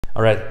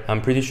Alright,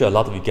 I'm pretty sure a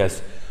lot of you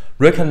guys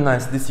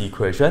recognize this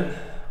equation.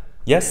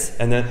 Yes,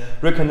 and then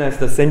recognize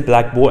the same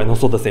blackboard and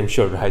also the same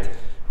shirt, right?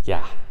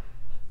 Yeah.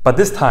 But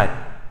this time,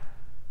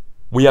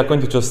 we are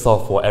going to just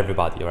solve for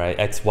everybody, right?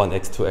 x1,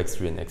 x2,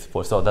 x3, and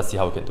x4. So let's see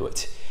how we can do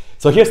it.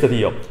 So here's the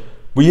deal.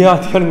 We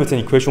are dealing with an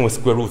equation with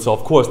square roots. So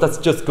of course, let's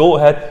just go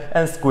ahead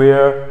and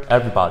square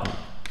everybody.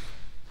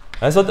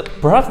 And so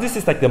perhaps this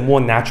is like the more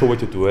natural way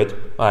to do it.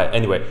 All right,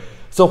 anyway.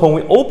 So when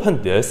we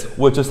open this,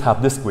 we'll just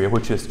have this square,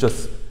 which is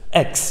just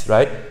x,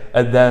 right?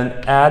 And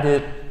then add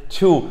it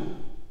to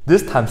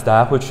this times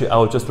that, which I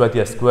will just write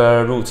the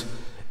square root.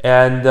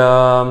 And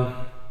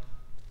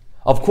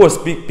of course,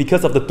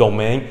 because of the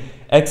domain,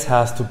 x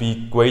has to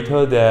be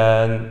greater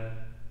than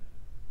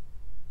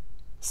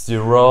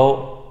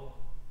 0.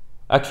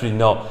 Actually,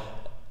 no.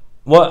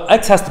 Well,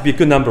 x has to be a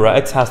good number, right?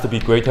 X has to be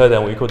greater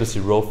than or equal to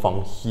 0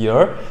 from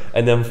here.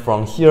 And then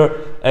from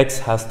here, x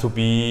has to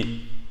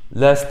be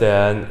less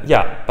than,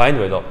 yeah, but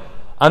anyway though,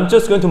 I'm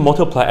just going to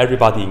multiply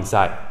everybody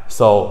inside.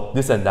 So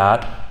this and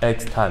that,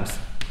 x times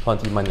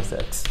 20 minus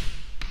x.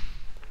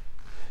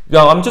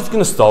 Now I'm just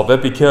going to solve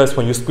it because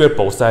when you square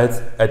both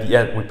sides at the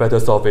end, we better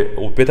solve it.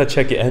 We better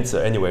check the answer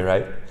anyway,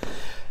 right?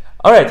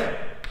 All right,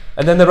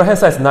 and then the right hand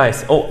side is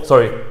nice. Oh,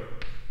 sorry.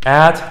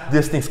 Add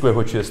this thing square,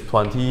 which is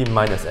 20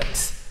 minus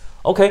x.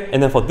 Okay,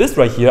 and then for this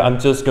right here, I'm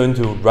just going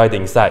to write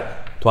inside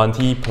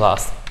 20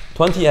 plus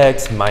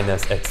 20x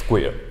minus x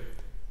squared.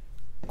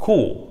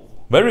 Cool,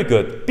 very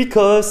good,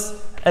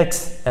 because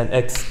x and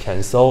x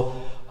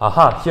cancel.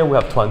 Aha, here we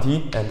have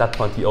 20, and that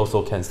 20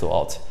 also cancel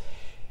out.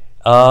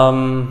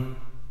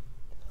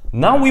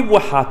 Now we will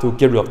have to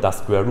get rid of that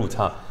square root,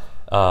 huh?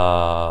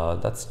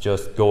 Let's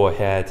just go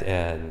ahead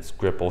and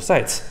square both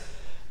sides.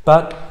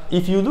 But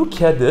if you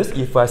look at this,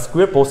 if I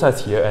square both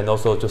sides here and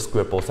also just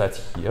square both sides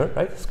here,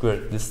 right?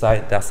 Square this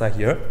side, that side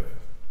here.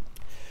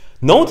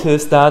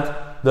 Notice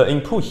that the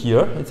input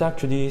here is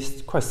actually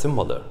quite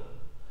similar.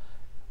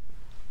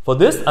 For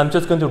this, I'm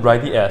just going to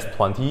write it as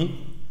 2.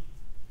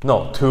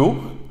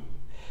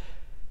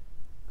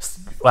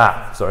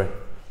 Sorry.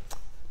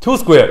 2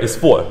 squared is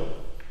 4.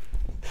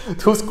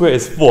 2 squared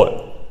is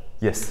 4.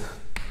 Yes.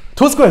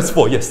 2 squared is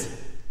 4, yes.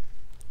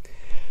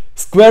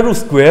 Square root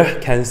square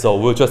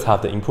cancel. We'll just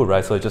have the input,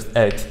 right? So it's just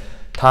x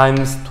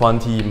times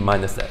 20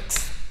 minus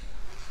x.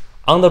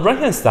 On the right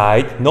hand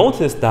side,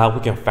 notice that we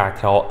can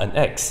factor out an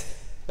x.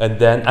 And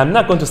then I'm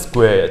not going to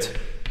square it.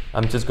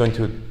 I'm just going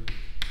to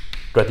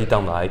write it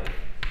down like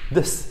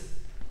this.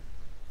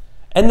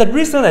 And the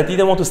reason I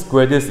didn't want to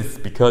square this is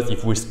because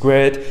if we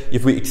square it,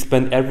 if we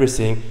expand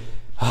everything,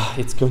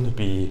 it's going to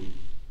be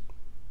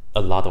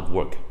a lot of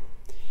work.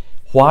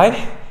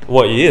 Why?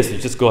 Well, it is. You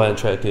just go ahead and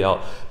check it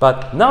out.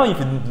 But now if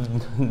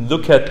you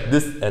look at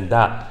this and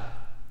that,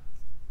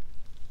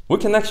 we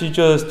can actually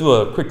just do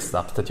a quick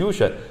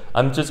substitution.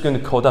 I'm just going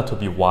to call that to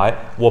be y.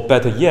 Or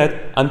better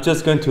yet, I'm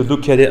just going to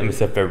look at it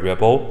as a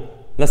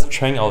variable. Let's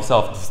train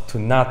ourselves to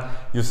not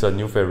use a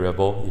new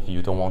variable if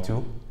you don't want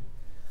to.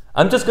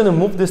 I'm just going to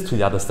move this to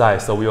the other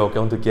side. So we are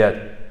going to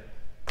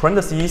get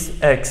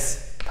parentheses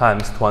x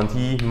times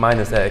 20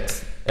 minus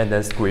x and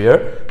then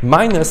square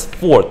minus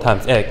 4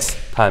 times x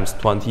times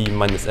 20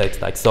 minus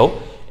x, like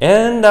so.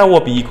 And that will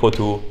be equal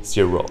to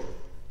 0.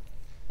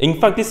 In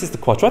fact, this is the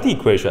quadratic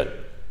equation.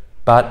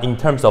 But in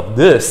terms of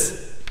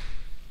this,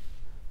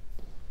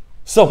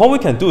 so what we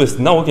can do is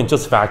now we can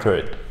just factor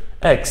it.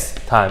 X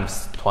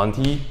times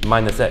 20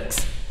 minus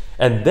x.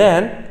 And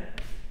then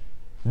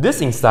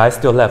this inside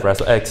still left, right?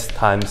 So x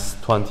times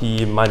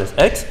 20 minus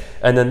x.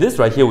 And then this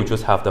right here, we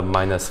just have the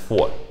minus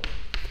 4.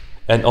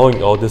 And all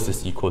in all, this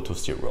is equal to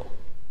 0.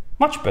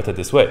 Much better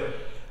this way.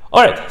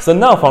 All right, so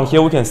now from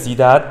here we can see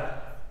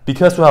that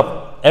because we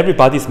have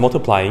everybody's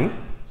multiplying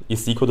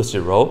is equal to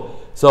 0.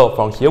 So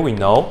from here we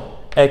know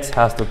x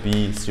has to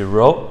be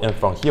 0, and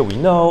from here we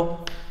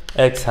know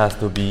x has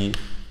to be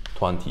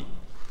 20.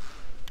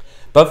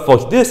 But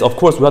for this, of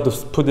course, we have to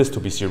put this to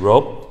be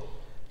 0.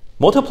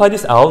 Multiply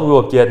this out, we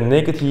will get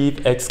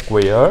negative x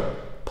squared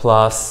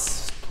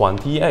plus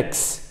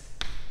 20x,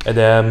 and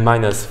then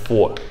minus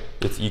 4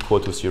 is equal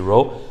to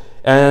 0.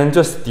 And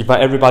just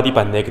divide everybody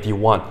by negative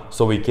 1.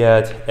 So we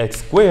get x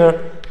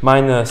squared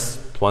minus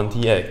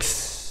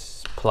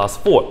 20x plus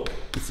 4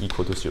 is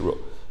equal to 0.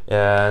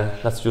 And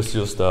let's just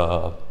use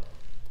the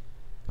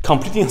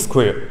completing a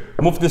square.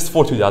 Move this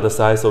 4 to the other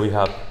side. So we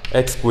have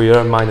x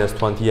squared minus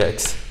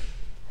 20x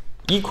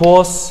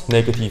equals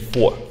negative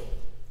 4.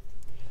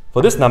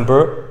 For this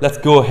number, let's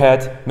go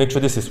ahead, make sure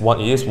this is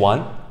 1. It is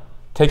 1.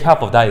 Take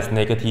half of that is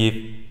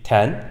negative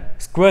 10.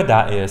 Square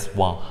that is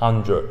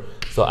 100.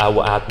 So I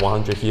will add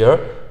 100 here,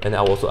 and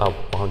I will also add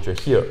 100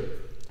 here.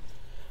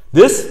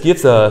 This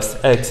gives us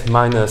x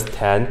minus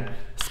 10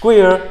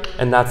 squared,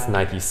 and that's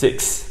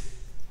 96.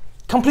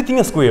 Completing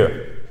a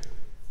square.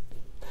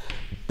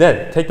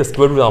 Then take the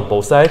square root on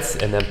both sides,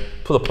 and then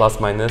put a plus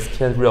minus,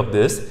 get rid of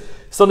this.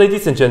 So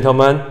ladies and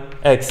gentlemen,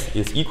 x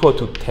is equal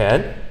to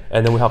 10,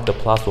 and then we have the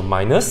plus or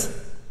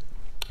minus.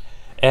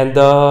 And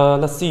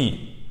let's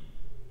see.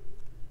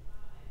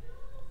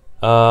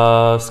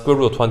 Square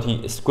root of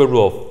 20, square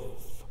root of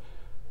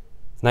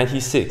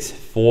 96,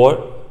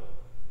 4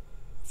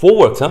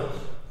 works, huh?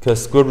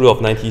 Because square root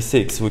of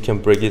 96, we can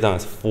break it down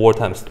as 4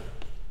 times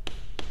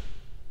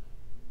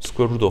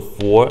square root of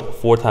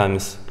 4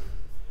 times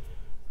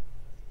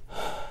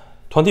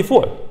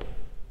 24.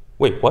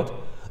 Wait, what?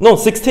 No,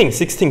 16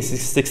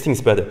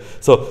 is better.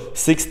 So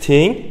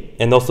 16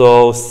 and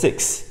also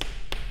 6.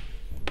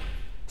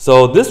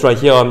 So this right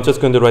here, I'm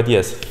just going to write it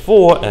as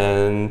 4,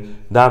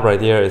 and that right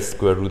here is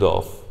square root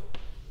of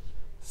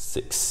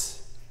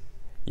 6.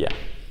 Yeah.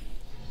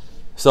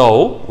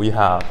 So we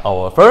have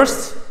our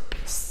first,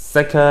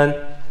 second,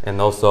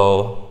 and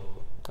also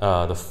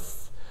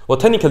well,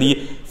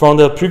 technically from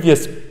the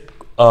previous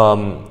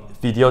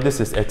video, this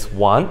is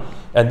x1,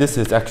 and this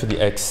is actually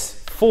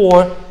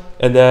x4,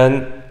 and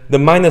then the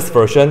minus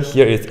version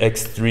here is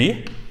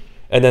x3,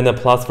 and then the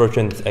plus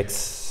version is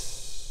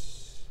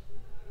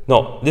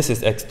this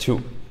is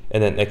x2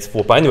 and then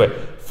x4. But anyway,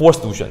 4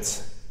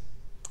 solutions.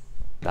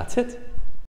 That's it.